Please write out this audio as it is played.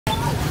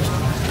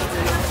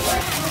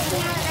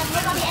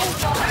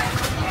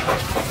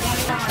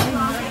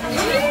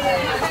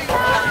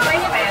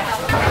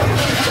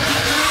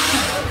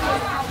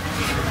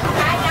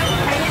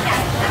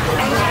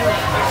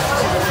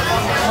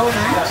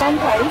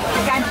không thấy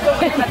can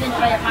tôi mà trên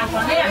trời mà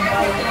còn đấy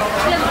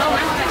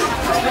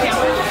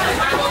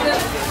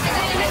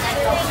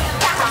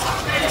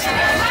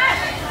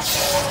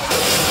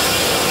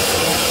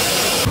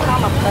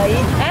không một tí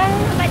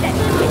phải chạy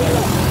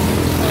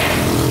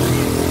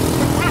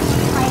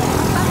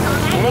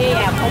đi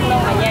à không đâu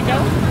mà nha chú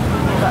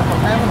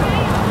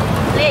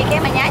đi cái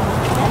mà nhái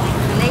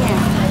đi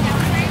hả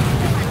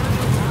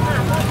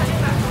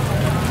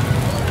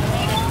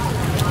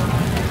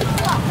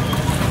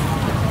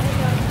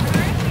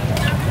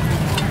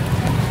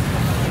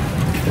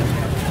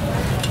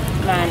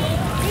này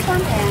cái con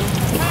thèm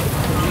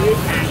như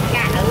thằng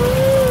cả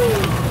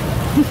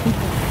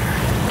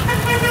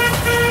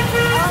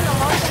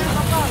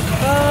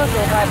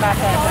rồi vài bà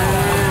thèm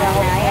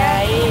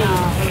vậy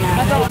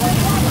nó có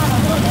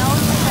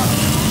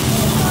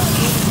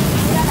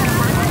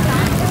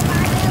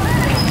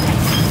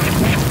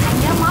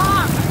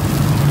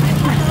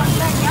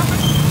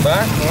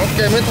bà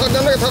kể mấy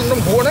thân nó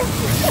phù đấy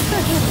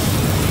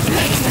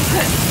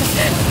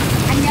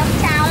anh nhớ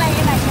sao đây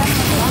cái này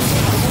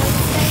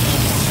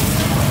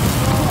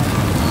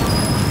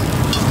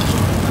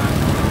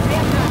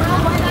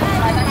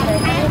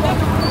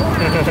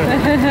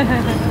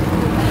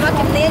có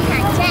chụp liên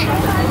hàng cha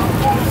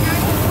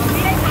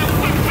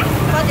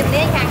có chụp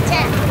liên hàng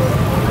cha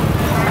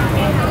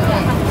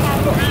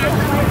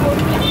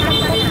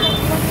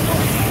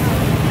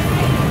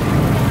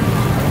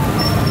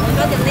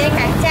có chụp liên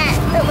hàng cha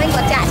tự mình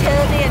còn trả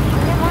chơi tiền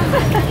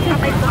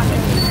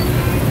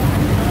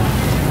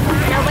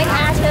đâu mấy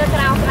a chơi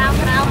rau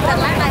thật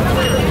lắm này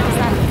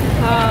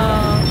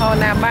hồi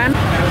nào bán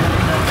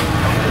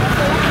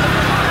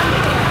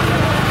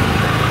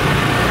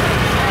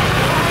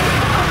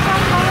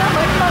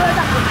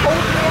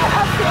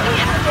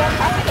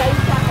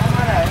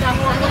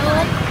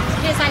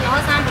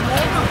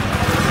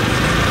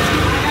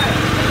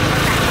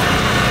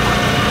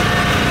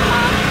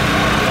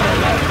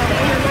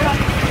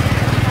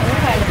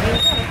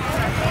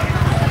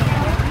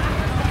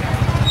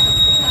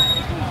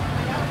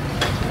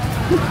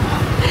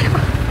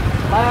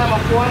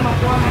một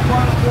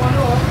cuốn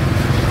luôn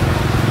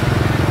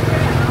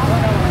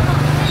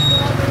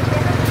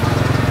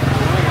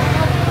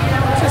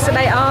sẽ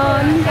đây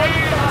on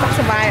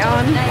sắp bài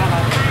on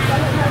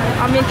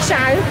miếng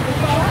trái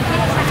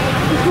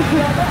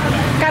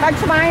cá đánh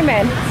smile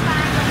mẹ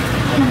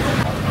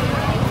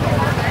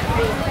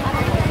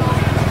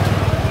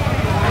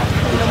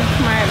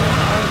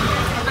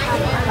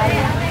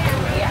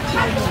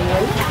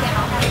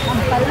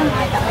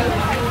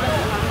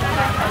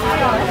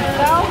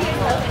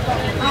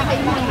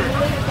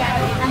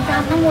làm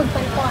sao nó nguồn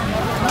phần còn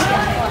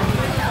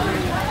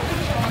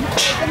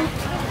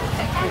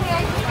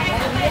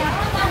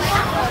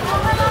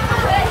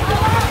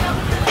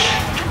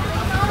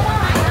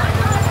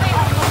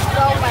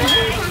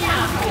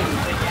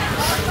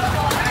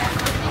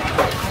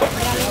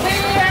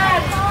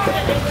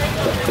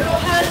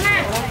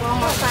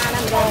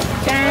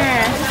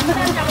cha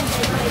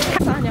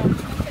sao nhỉ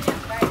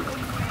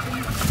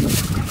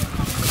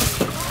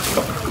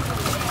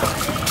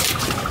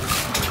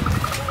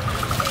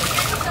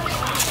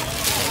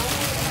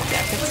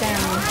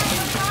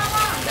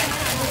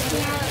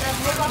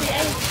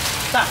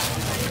ta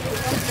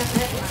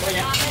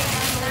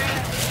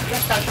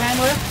tặng hai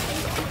mươi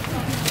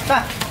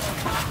ta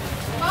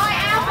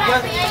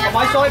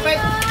mọi xôi phết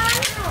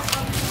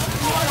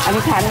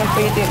anh khán nó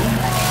phi tiền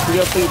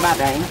nhiều phi bạc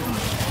đấy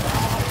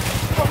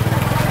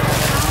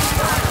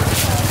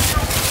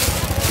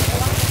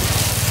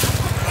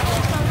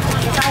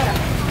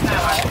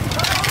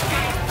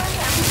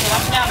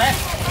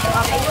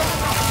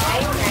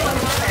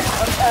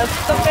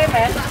tốt cái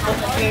mẹ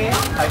ok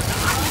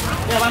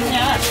giờ bánh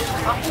nhá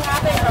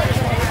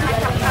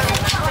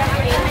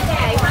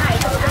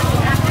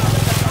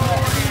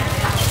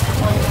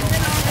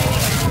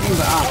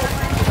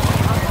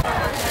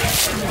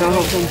rồi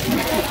không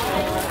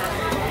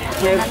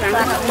nhiều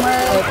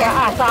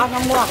cái sao nó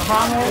mua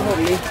hoa mua một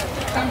ly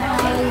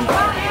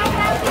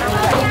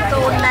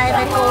côn đây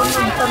phải côn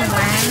từng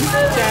màn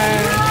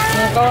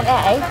con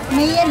ấy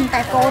miên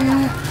tại côn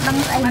đâm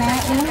ấy nè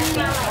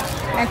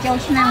là châu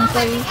năng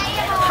tùy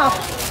học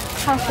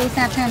tùy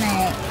sát thế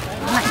này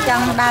mạnh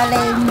trong đa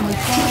lên mùi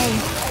xe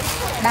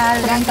đa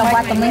lên trong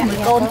qua tụi mình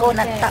côn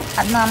đặt tập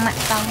ăn mạnh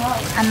trong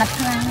ăn mặt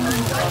thang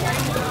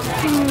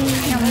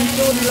nhầm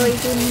côn lôi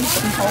côn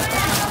từng phố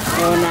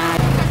này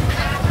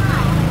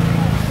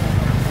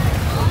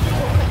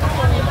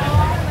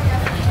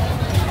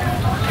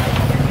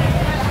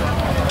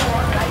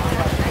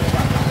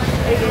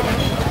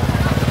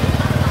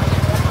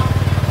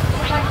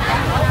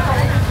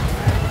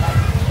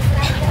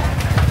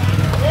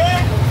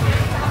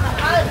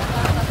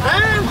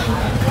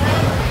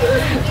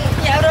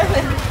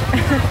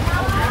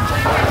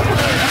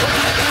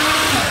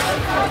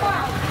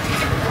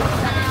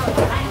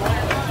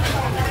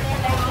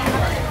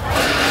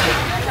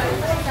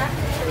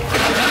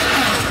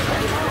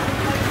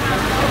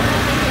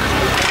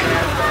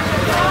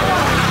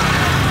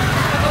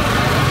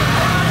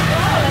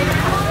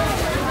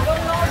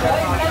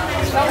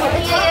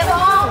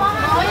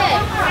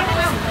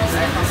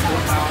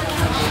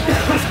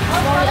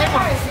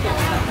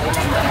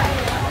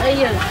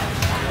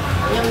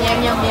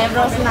nhầm nhầm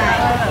rose này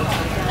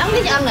ăn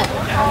đi ăn này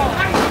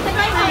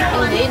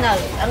ăn gì nào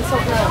ăn sốt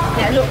nào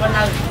nè luộc vào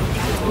nào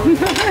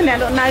nè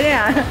luộc này đấy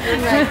à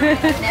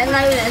nè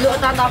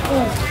luộc ta đọc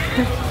cùng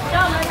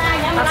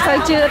thật sự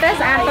chưa tới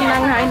ăn tâm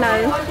năng hay nào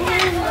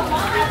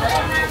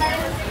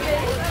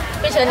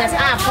bây giờ này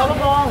sao không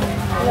con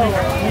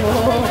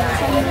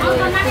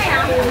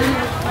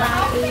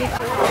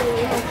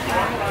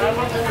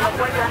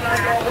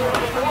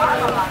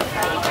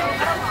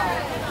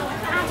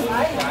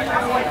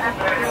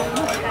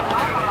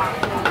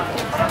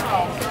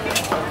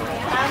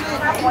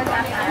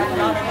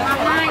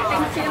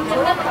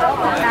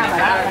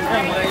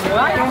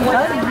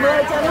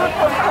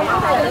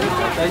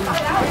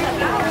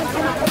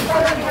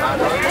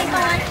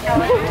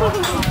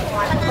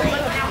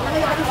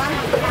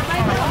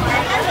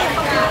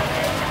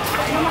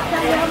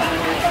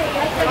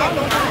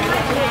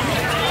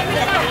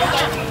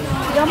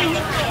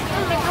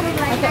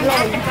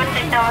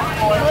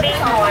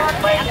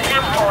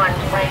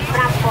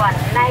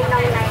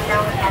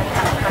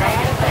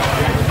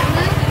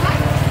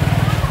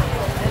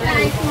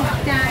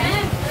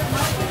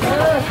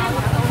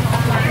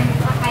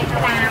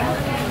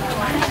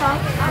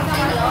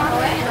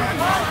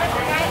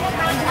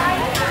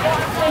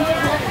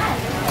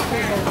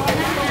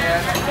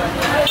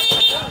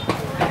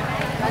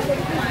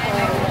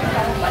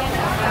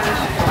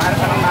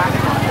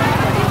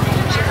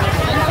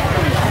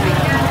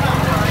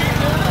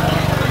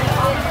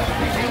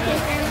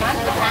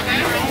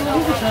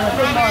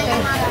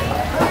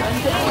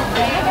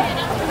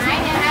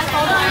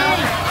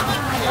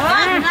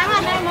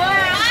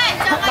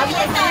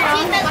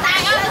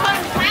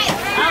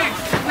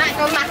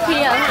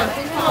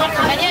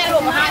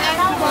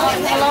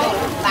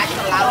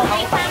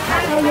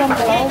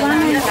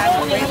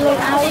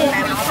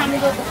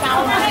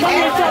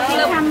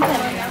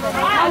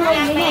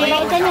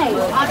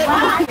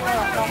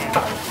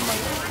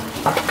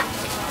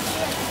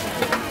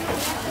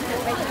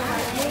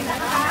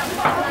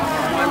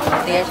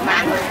Tiệt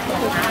bạn.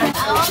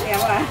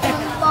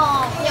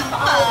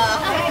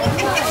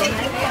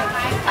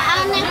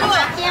 Bạn nên luộc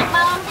chiên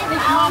bông chứ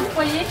không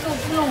quý cục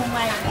lùng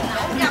mày.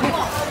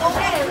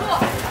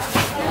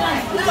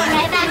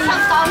 Này đang xong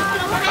con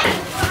luôn đấy.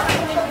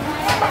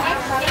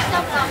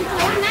 Xong con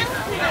luôn nắng.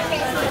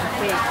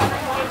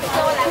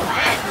 Tôi làm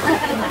bạn.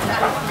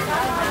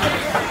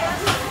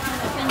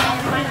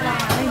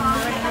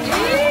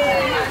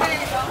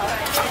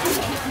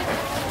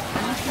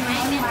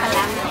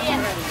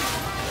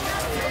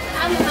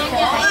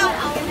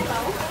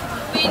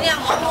 Vì nè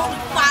mổ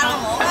qua là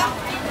mổ đó.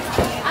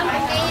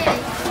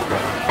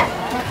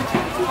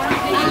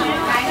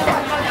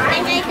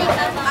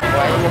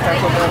 Vậy một cái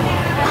con đơn.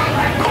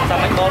 Sao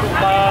mấy con lúc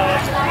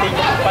tin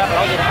lúc ba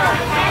nói gì đó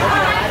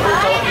lúc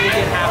sau khi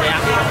thiên hà về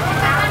ăn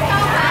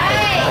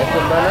Một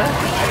con đơn á.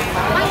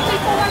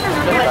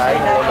 Được đấy,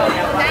 ngồi rồi.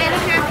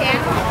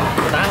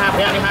 đã hà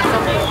về ăn đi hà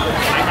sốc đi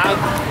phải đâu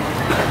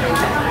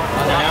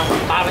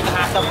ba với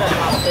hà sốc đây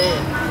mà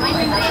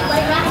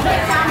tê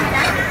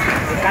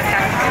cắt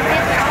cắt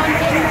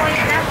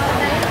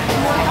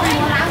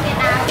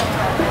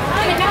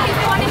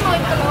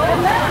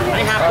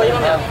anh hà phi mà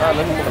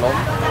Lên một cái lỗ.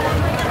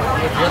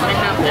 giờ anh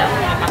hà về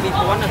ăn phi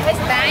cuốn rồi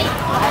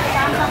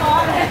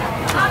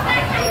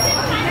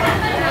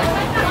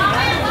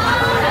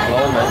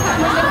Lỗ mà.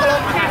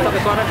 sốc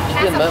cái con đó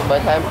Tiền bởi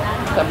thêm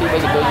đi bây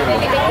giờ tôi dùng.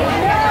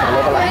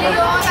 Lỗ có lại.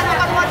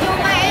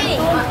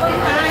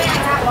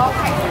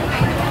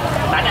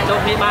 đã nhận cho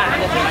khi ba anh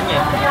thì anh nhỉ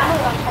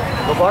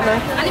Lỗ có đấy.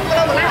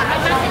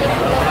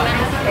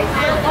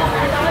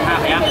 hà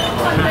về ăn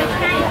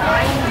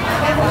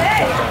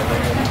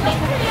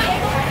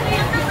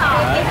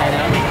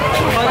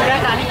thôi ra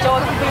là đi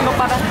chơi phi một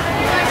ba đó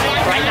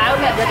phải đáo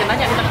nè giờ thì nó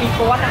nhận ta phi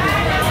cuốn á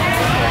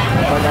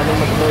Còn ra đi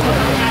một đôi.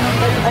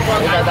 Ta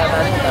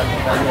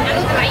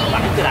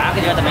bạn cứ đã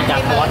cái giờ tụi mình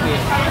chặt cuốn thì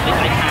đến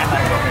đánh hà ta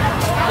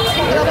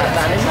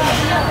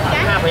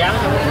hà phải ăn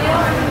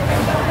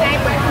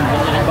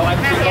còn anh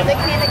phi cuốn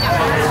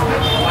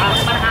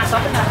wow bắt hà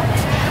sắp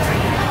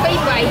Phi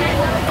vậy.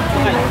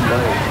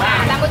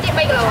 Làm có chiếc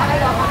bay rồi.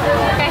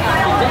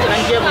 chứ tụi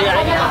anh chia gì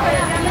anh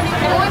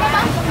Muối đó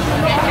bác.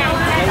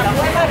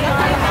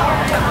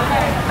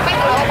 Bay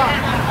rồi bác.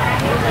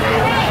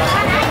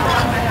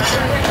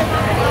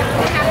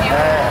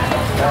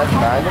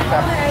 Cái nước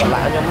cam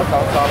lạ nhưng mất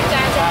con.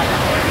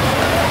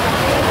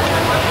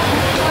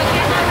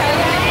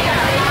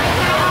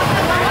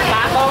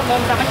 cá con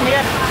nên ta bắt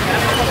miên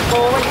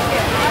cô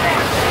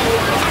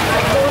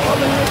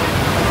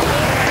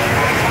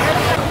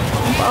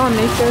Bọn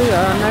này chơi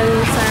ở nơi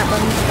xa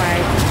bên bài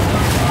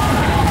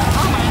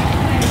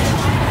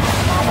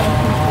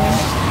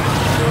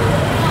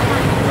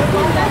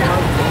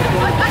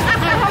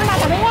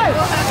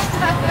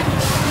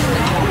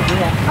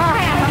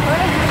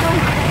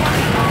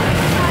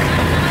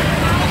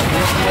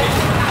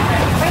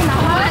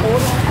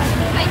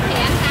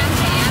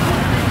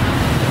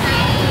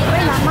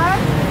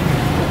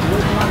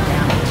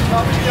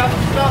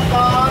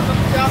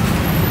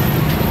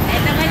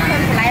Em đang lấy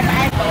phân lại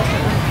em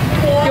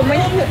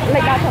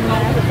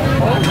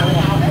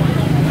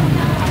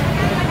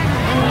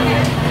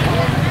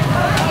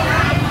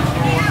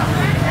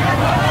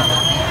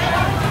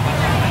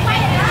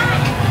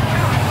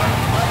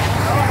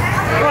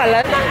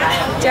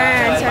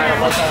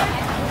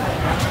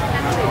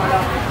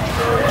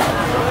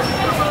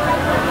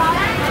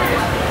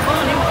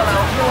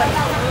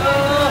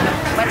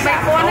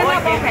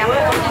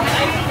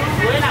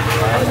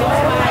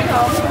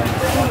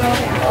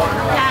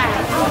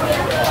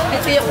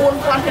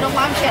con cái nó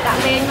bám sẽ đặt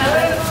lên mà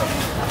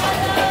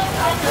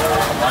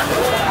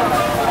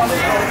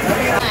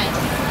này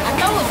ăn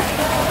đâu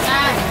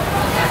này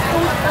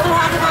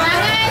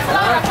ăn ngay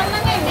sau là con nó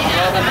ngay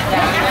nè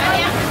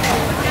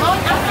thôi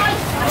ăn thôi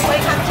quay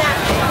khăn chặt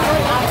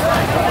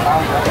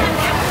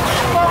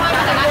con ăn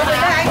là ăn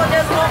hai con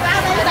đưa con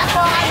cá đấy đặt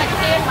con ăn là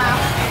kia mà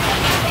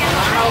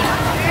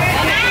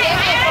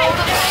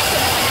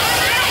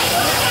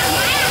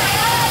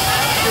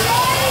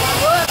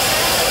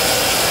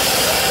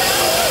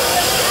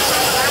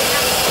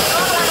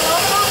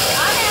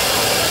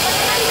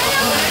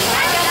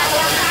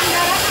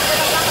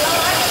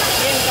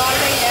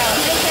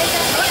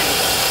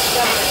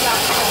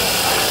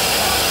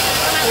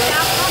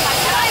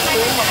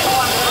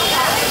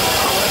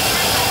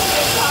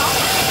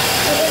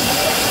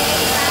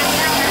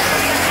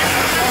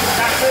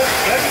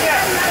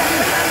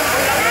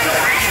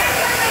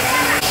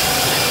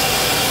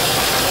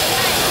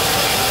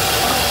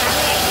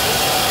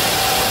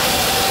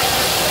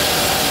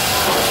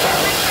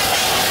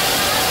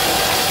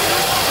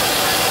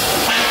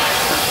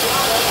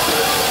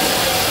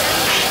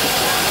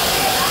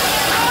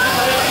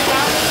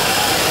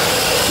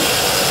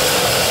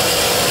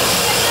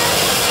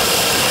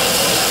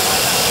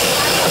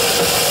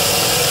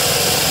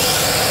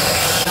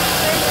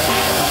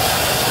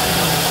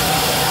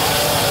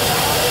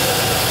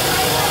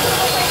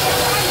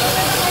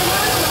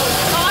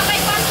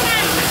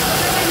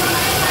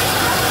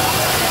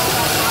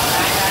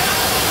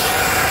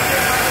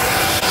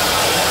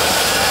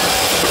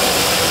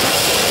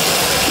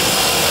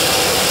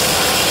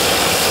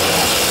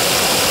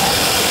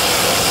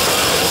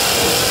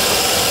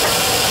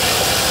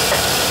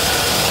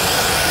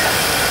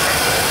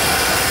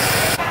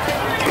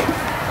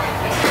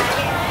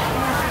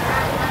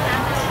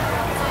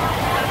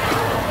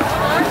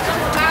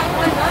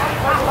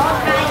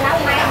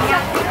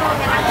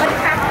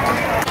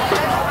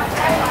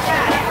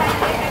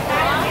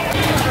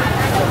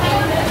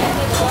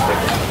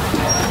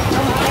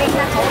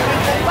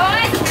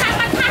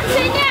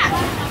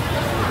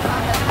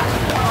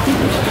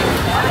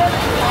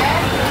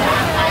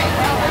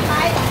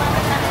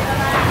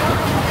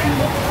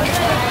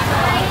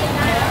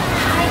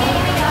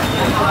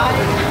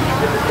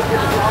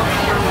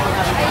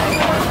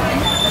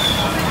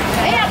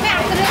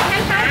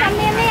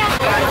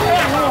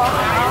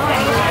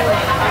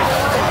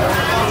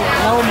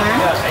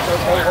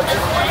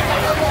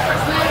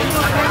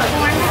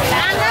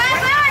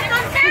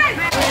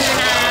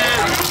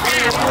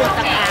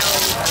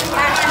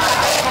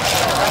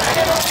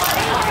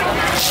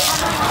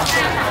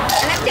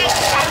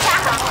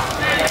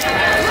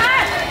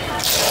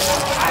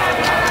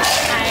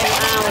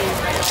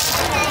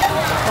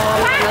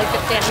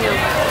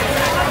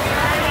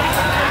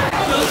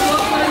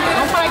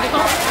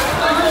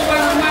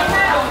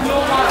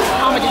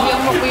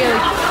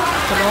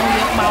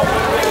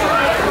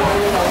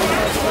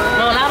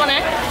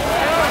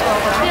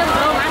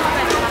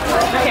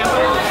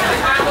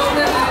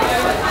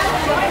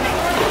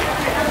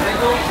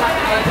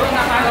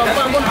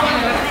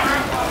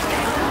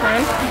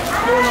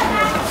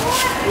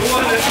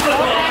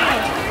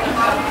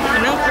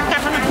nó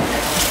cắt nó này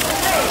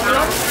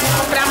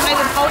không đâm đây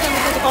còn khâu nhưng mà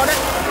không có đấy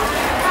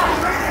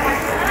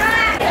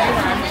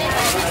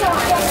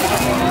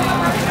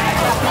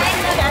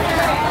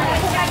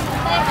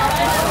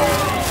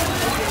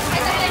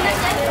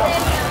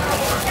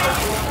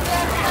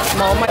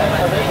mổ mình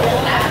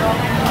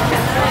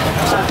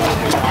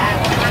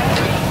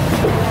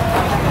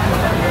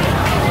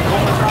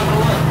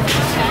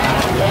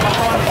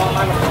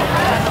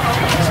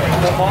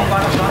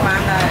con nó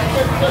bán đây.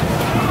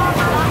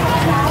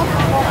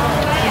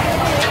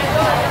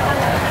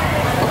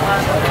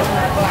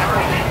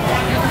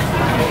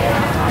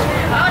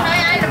 nơi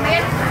ai làm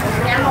biết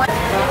nhà nội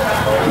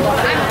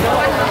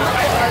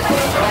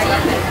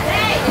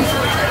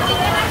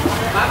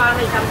Bán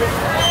đi trăm đi.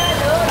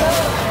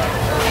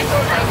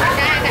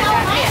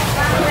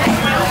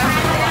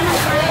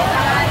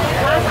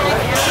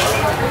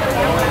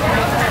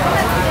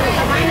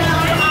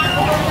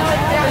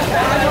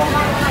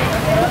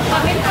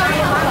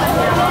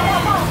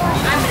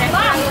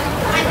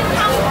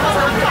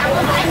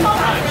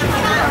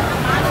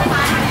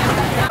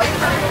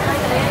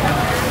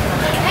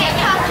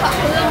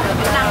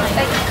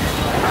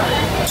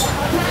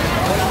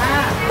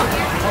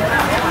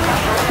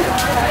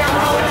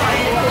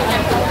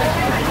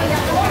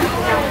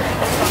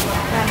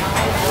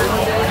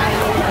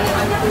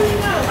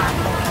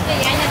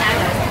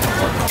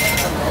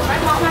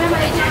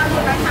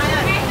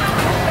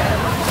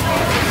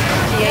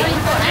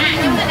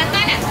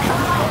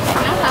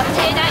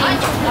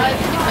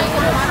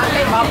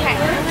 con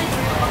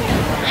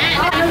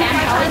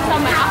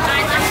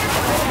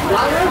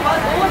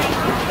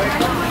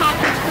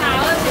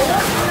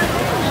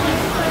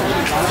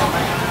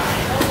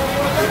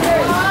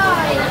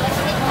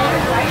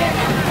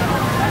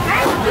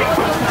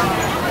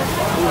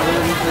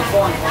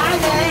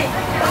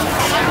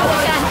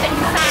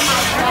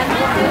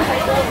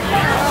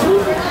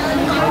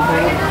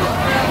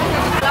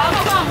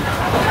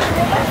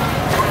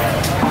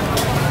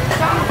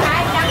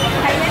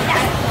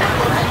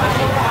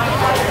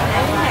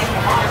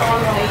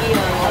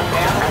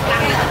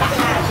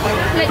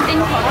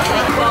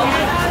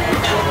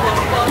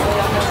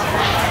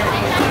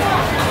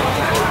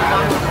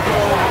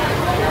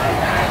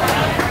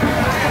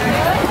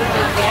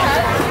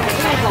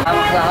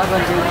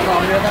mình chịu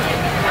còn nữa đó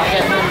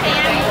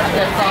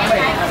đẹp con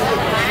vậy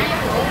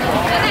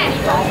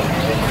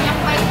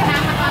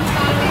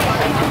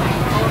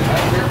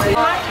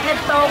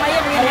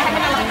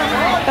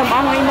tầm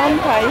ăn anh mong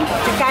thấy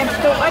chỉ cài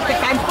tụ ấy chỉ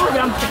cài tụ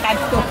làm chỉ cài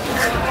tụ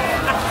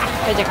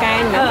chỉ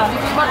cài nữa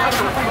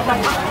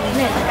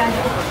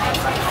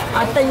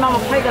tình mà một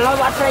cây cái lối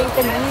bắt cây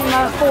tình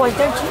tuổi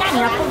chơi chín anh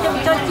là không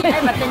chơi chín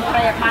ấy mà tình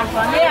phải bàn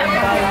còn nhé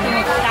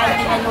cài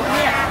gì này lúc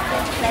nhé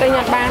tình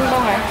Nhật Bản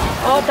không hả?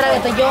 Ô trời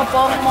tôi vô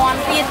con mòn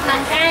tiết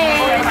năng cái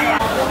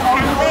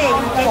thằng gì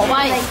của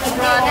mày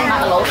nên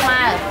mà lỗ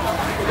mà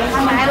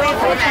mà đây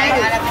phải này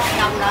gọi là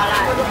nhầm đó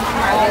là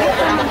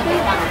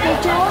cái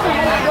chỗ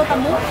này cô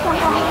tầm mút con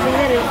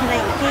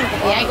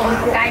thì anh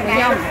cũng cay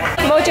nhau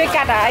mua chơi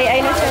cắt à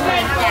ấy nó chơi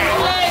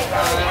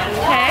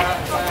hả?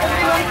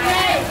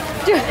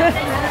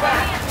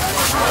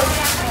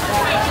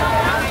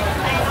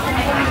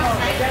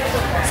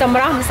 sầm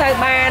rong không sao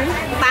ban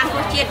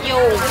có chết dù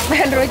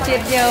ban rồi chết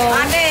dù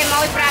ở đây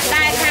môi prạt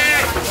đây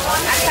ha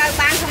ở sao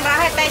ban không rõ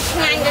hết tay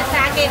nhanh để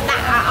xa cái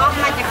tạ ốc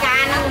mà chả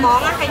cá nó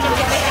món á hay trong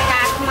cái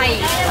cá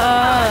mày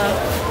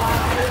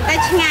tay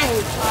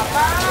nhanh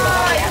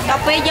đọc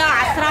bây giờ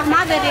srah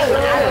má về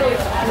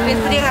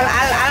riêng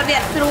al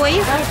việt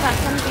suối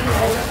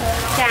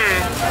chả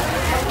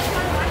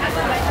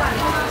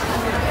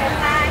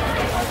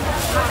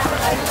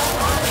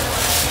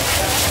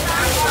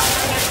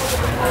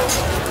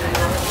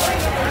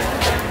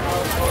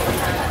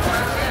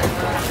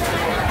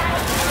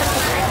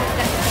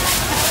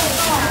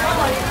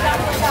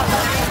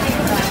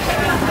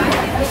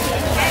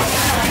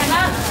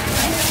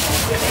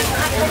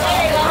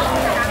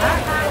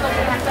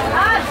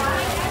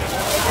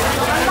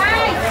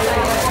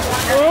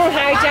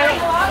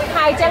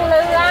hai chân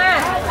lư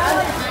á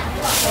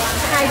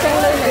hai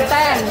chân lư mình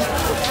tên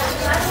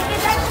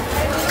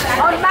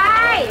ôn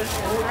bay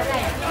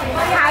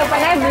hai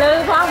bên em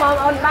lư phải không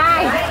ôn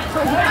bay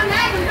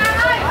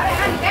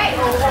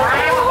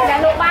đã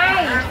lụ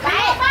bay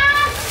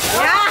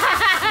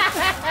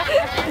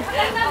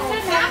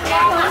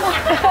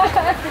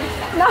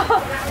nó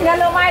nhà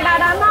lụ bay đã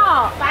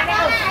nó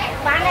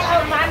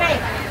bán này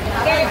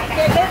cái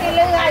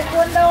lư ai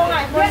cuốn đâu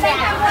này cuốn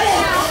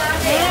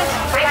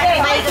đây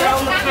bay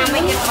rồi mà hàng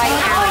mấy bay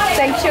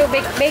thank you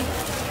big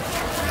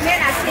nên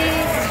là si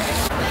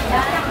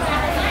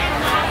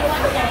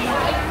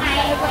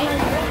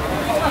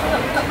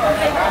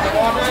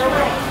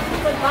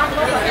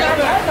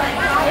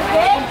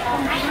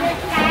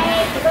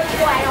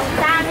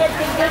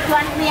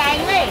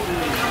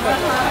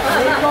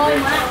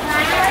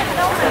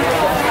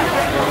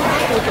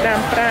làm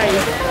prai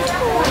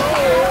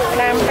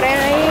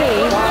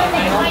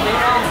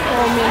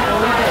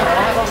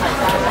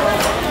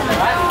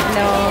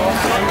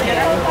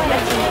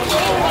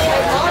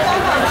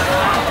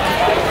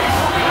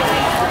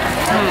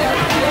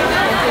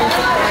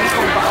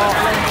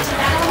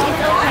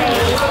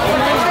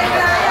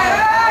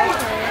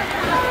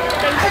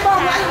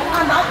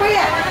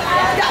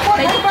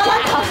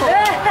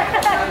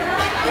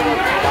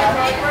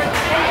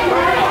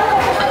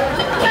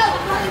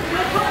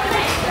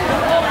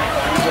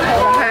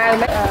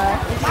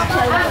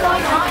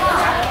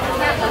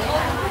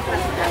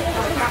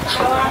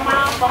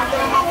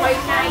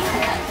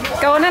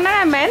câu nó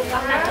nói mến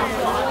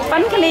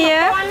bánh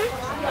clear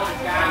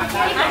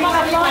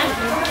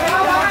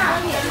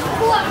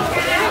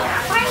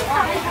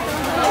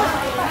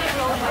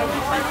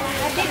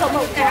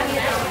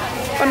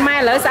con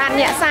mai lỡ ăn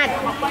nhẹ sạch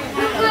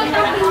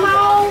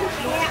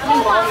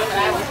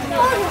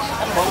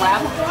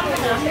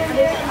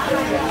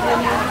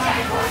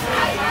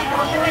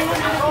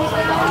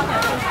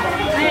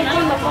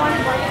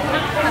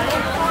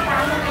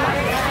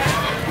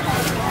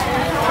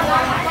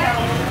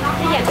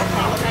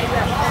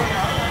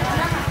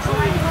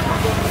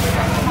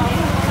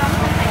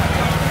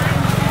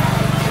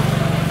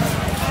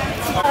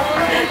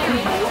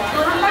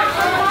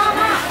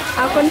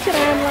con chưa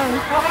em rồi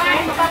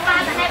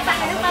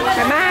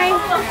bye bye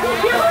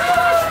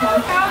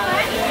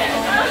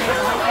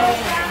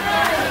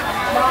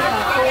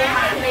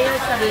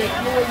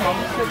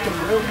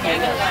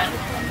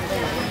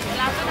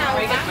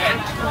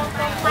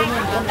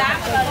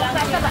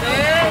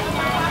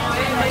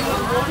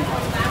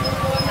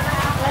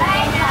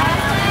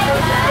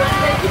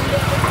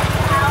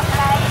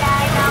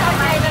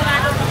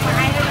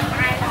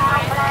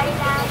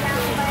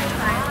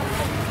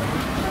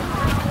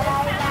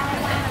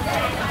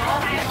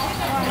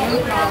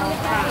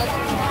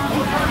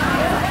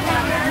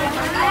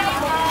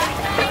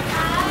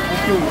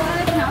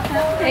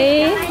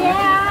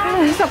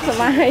ý sắp sửa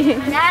bài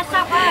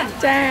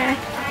cha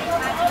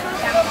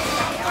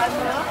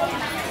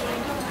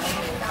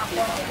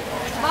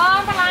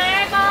bom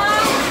lại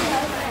bom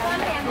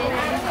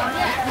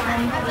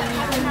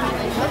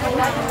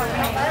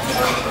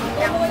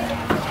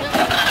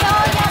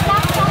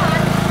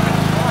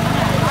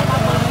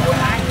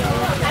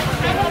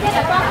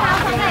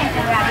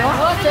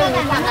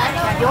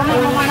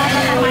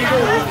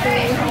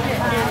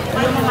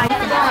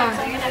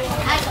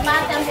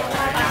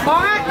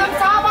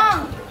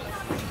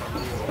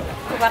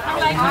vật nó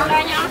lên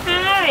nhỏ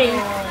hai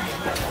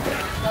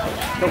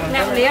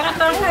nè liếng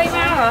tôi thấy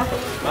nhau hả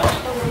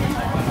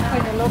thôi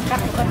để lô cắt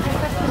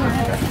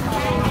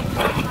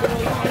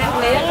nè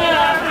liếng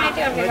hai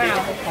trường thì vào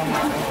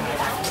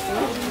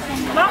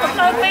bó một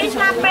tôi phí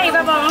snap bay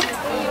và bó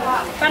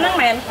con nắng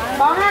mền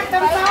bó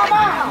 260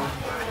 bó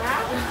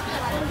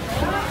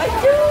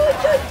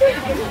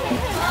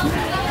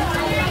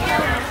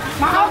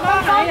mà ông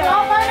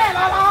con với này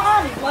là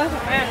lo bơi thật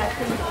ra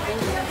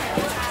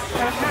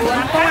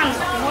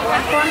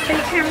là con tí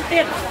khăm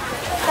tiết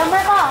con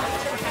mấy bó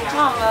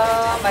ngon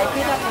 7 kg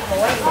một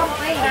buổi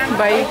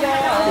 7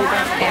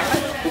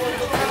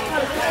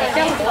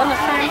 trong bữa nó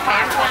sang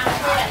khác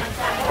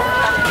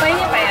phí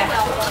bè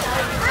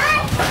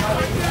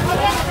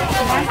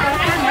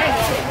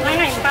mấy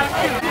ngày ba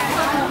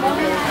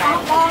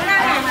con nó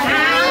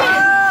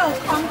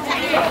con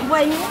chạy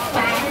Vinh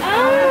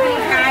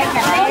hai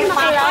cái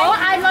mà lỗ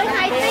ai nói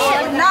hai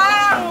tiền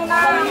non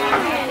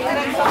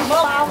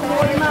bao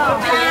mùi mà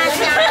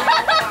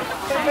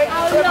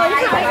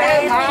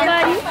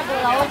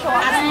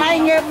anh mấy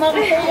nghiệp một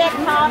cái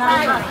nó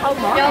đây không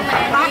cho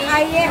mẹ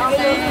ai em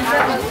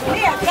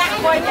đi chắc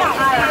quay nhau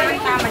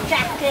ta mà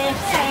chắc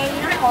xe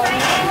nó còn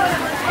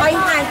quay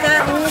hai cái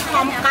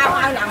không cao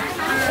ai lắm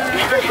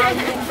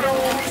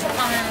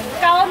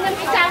câu nên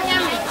cái trang nha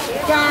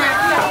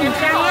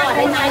trang á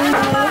đây này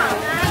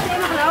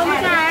đâu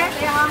mà ra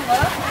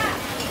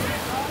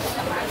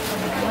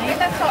mấy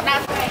cái sọ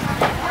đắt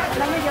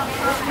nó mới dùng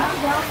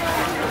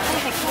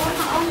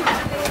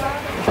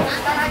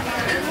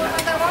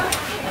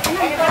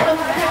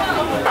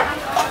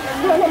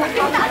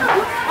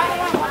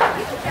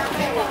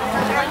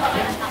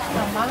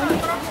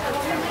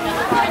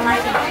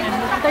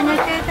tôi nhớ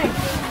cái này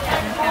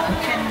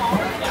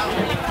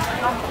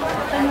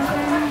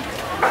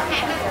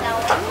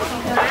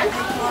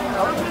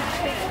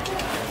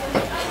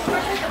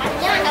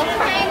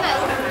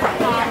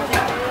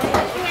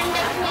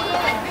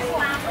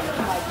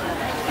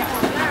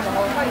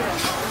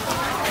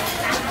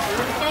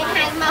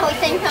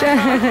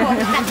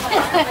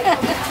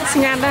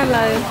ngàn đó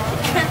lời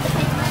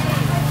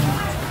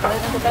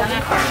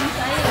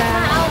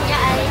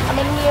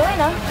mình nhiều ấy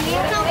nữa nhiều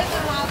không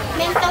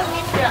men tôi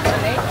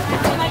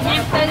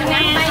men từ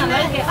ngày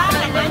lấy cái bát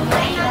là nó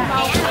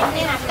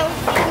nên là tôi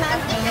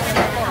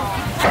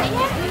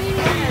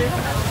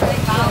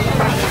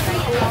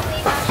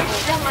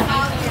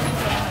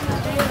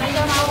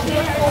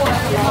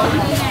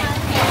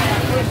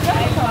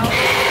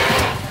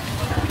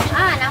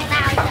nóng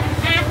đau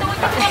tôi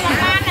cho con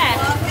là ăn nè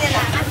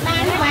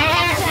mẹ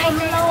anh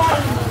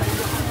luôn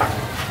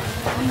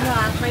giờ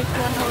mấy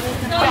con thôi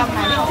trong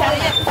này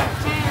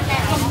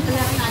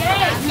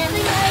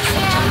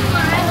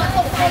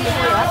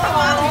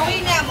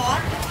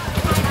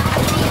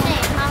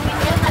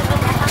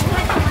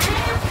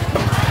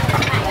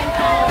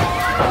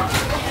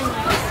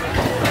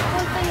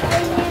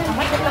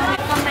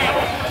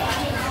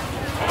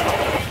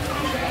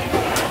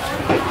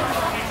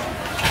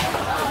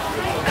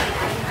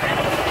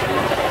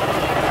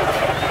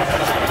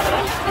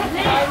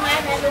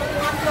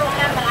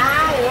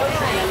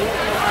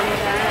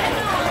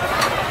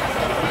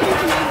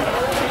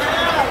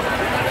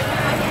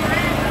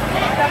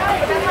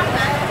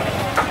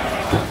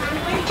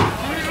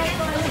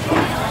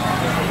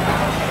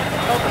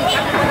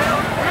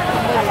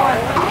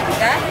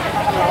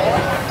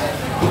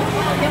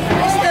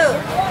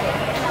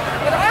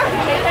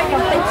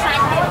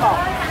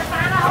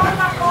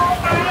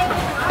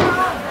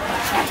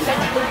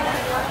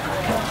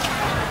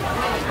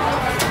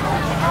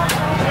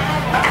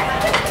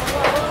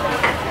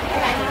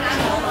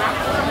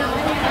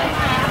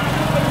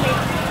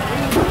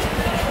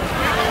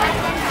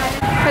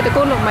tụi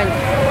cô lục mình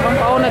bông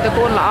ô này tụi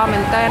cô lọ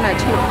mình tên là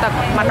chịu tập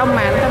mà đông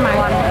màn cái mày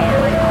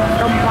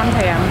đông quan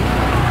thèm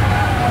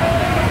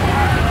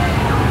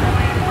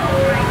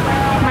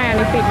mày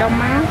này bị đông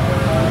má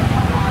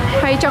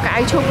hay cho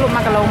cái chụp luôn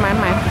mà cái lô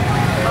màn mày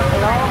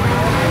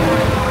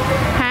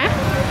hả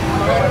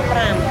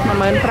mà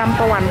mình pram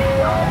quan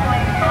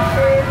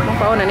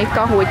bông ô này đi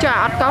có hủi cho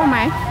ớt có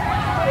mày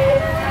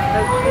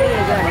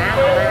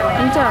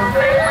đúng chưa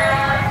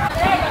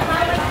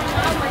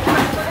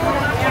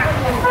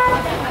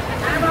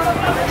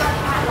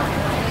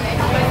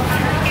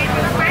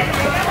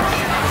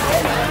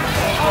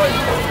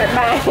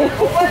bye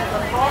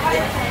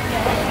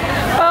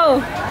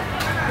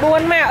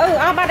buồn mà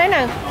bắt đấy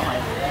nè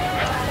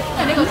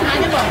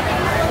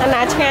anh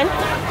nào chán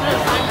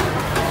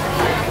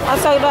ở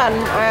sâu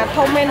đoạn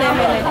thông men này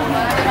này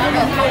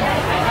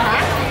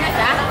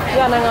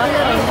giờ này ngó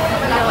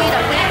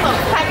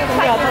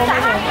giờ thông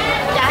này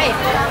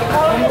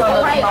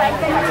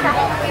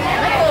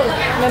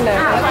nên để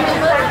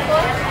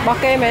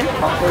bọc kê men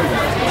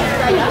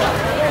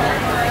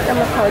cho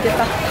một khởi cho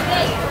ta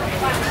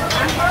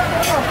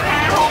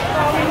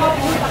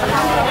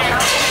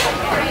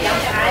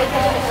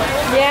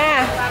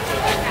yeah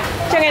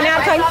cho ngày nào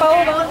thành phố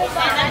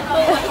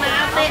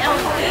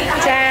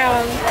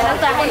chào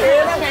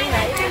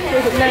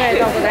này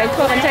còn cái đấy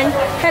thua bánh chanh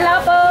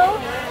hello bố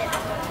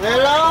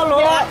hello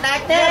luôn đại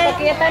tê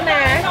kia tới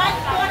nè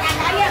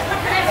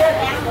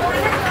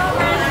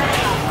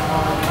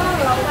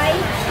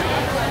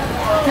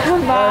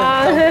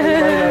vâng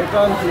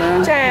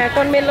chà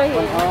con miên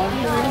luôn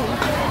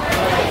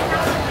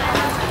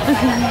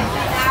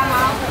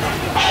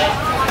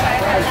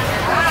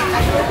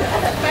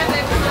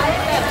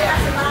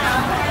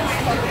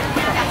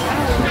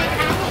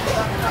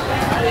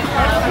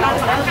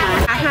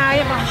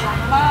hai mà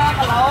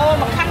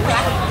một khăn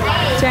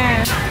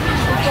chà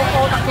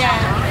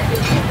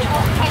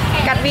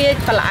cắt bia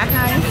và lá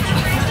hai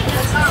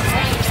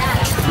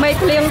mấy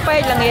liêng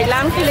phê là nghề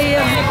láng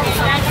liêng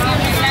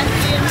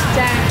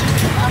chà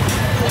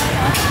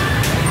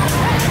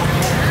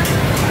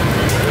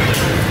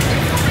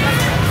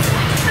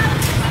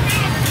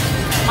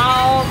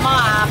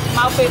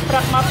mau phê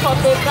prắc mau phô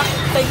phê prắc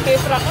tinh phê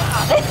prắc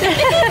cái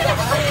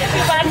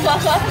ban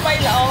xóa bay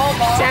lỗ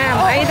chà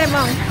mấy thế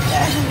mong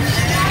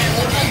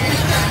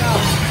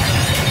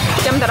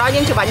chăm từ đó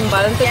những chụp ảnh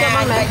vợ tôi cho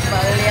mong này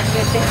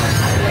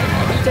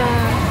chà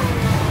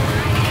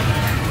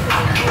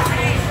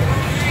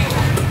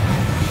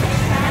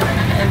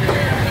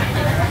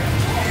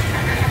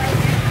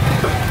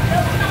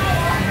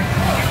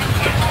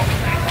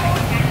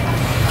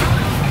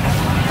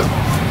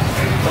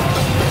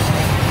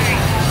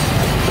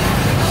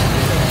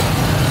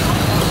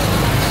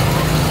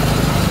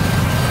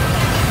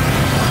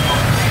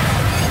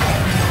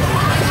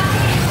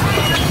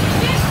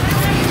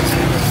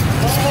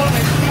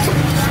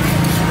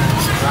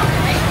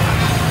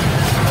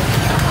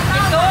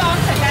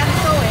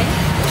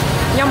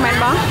nhông mẹ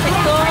bó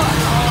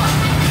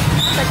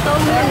tô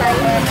miên này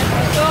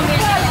tô miên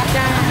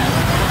cha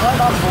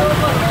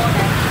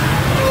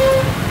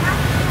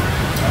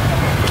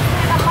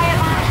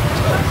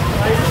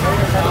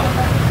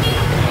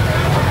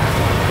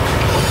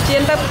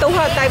chiên tập tú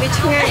hơi tay bị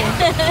ngay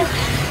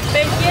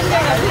bên chiên cho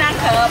gặp năng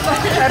hợp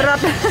rớt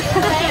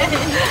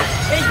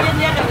bên chiên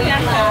cho gặp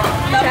năng hợp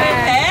tập bên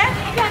thế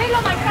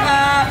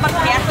bắt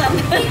ghét lên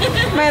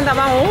men ta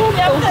bao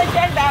giống tôi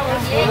chết đau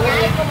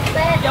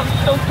giống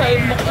tôi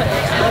tìm một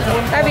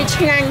tại vì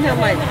nhanh thôi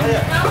mày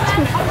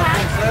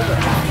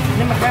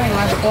nhưng mà cái này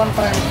là con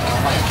phải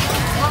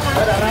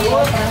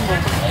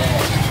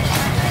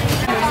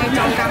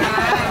trong cam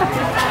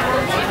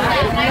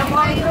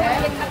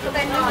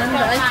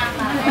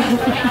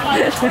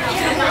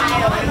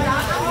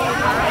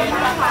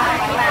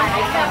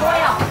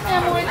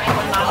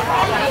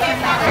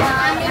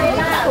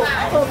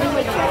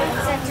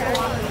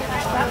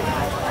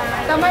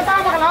Tama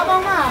tayo nakalaw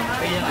bang ma?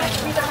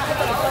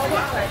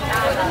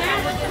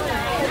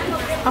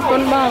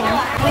 Akon bang.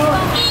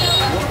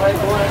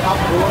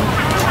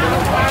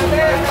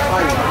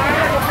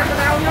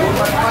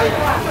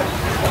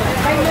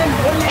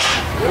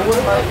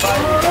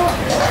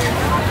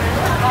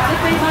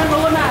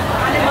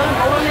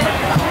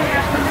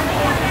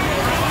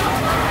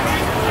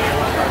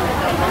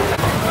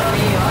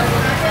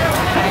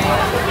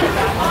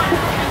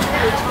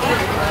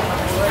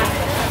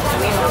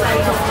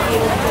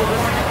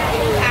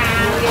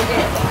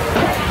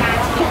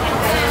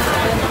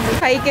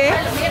 Thấy cái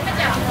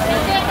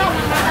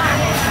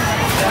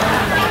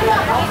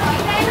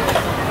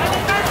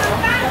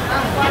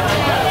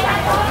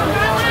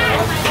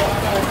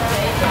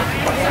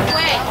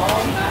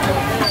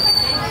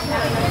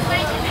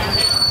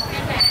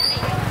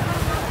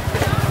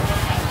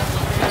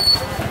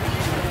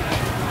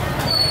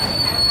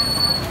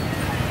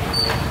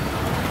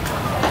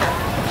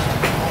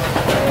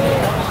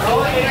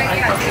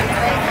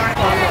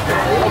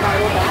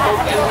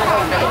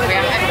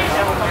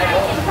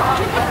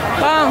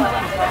vâng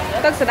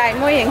tức sẽ đại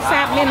môi hiện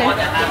sạp lên này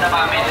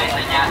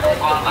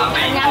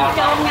nhắm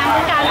trôn nhắm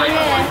cái cao lên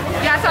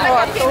dạ sao lại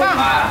không chị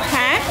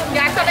hả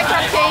dạ sao lại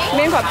không chị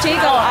miếng phật chí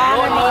cầu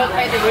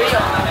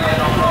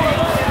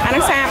anh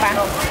nó sạp à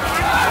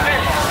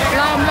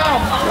lom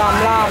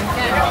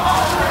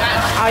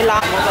ôi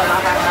lom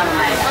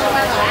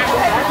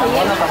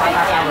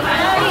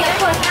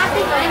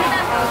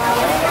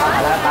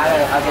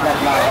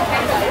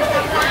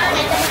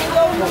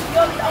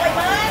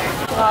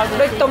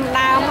đôi tôm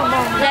đau không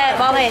bông dạ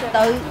bông này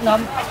tự nó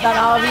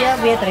đó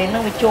bia từ nó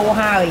bị trô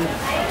hai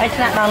hay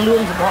là đang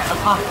lương của bọn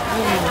họ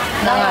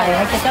đang này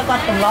hay chắc con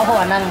tôm lo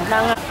hồ năng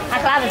đang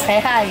ăn lá được thế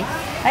hay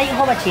hay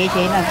không phải chế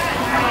nè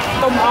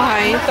tôm ở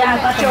hay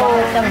tôm trô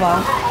trong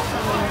bọn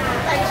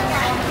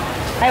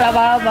hay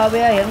bà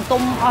bây giờ hiện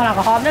tôm ở là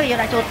có hôm đó giờ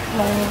đã chụp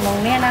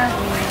mồng nè nè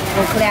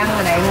rồi klang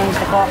này mồng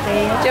sẽ có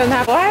cái trường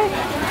hợp quá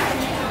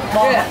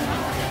bò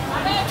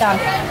chẳng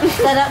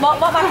là bò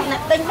bắt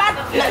tinh bắt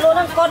lại luôn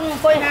con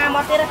coi hà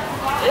mất thế đấy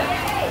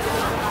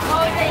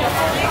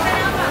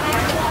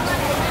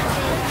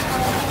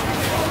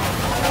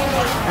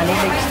anh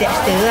ấy sẽ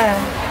sửa à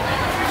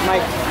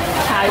mày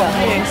hai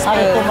sao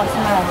được tôm bắt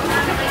sao